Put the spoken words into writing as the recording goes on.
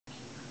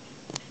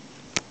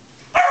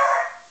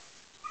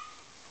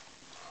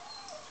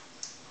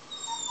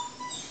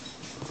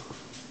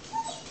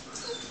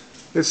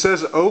It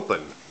says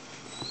open.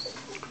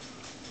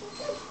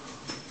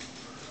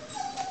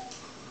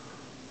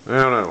 I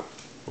don't know.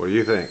 What do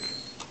you think?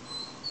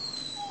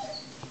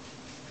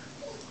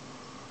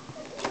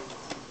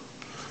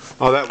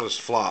 Oh, that was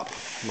Flop,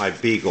 my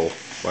beagle,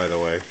 by the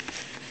way.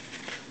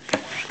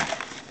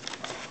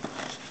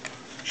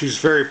 She's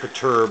very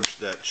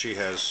perturbed that she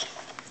has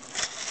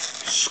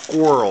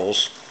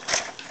squirrels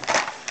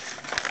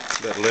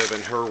that live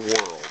in her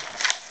world.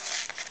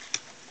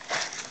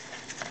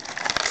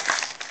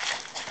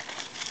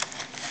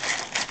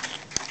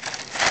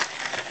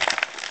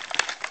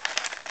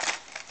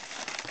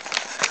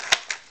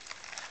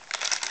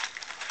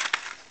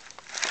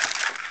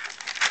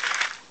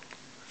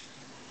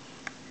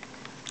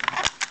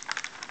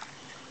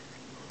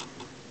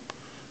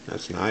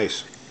 That's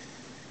nice.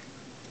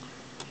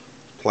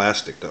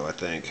 Plastic though, I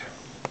think.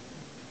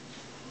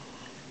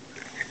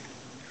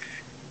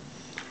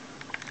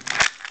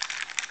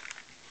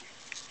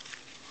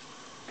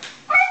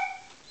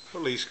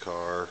 Police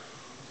car.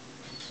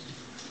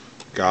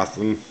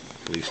 Gotham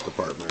Police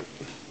Department.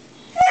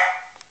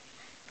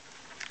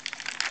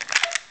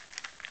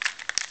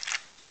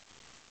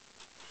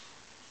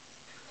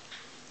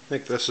 I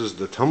think this is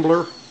the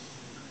tumbler.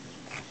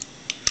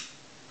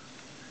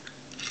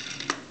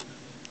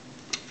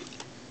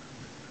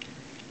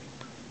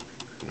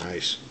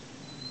 Nice.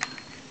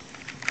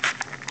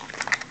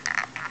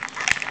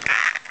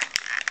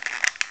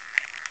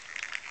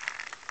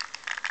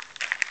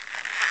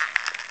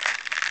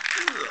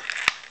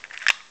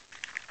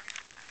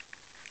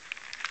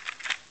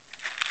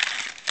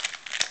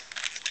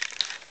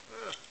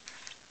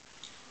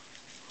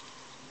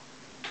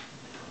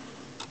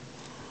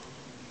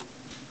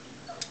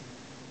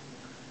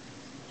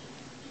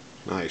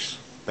 Nice.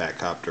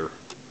 Batcopter.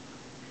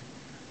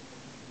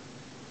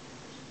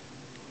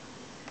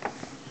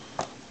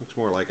 Looks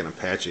more like an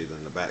Apache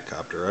than the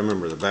Batcopter. I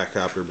remember the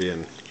Batcopter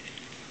being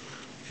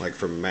like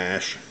from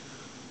MASH,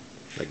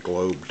 like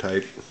globe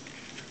type.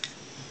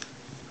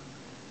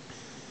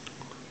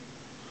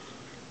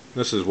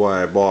 This is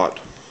why I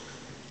bought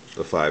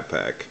the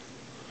 5-pack,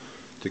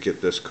 to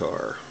get this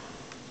car.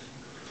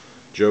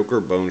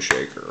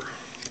 Jokershaker.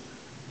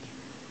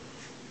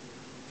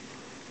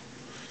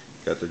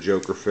 Got the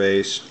Joker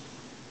face,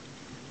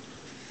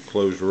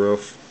 closed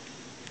roof,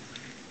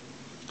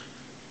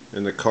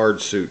 and the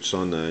card suits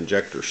on the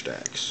injector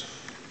stacks.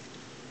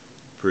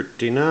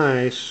 Pretty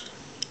nice.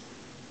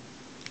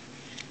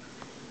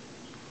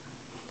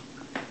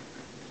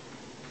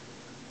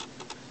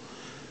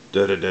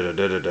 Da da da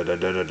da da da da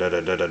da da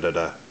da da da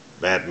da.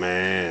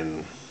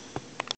 Batman.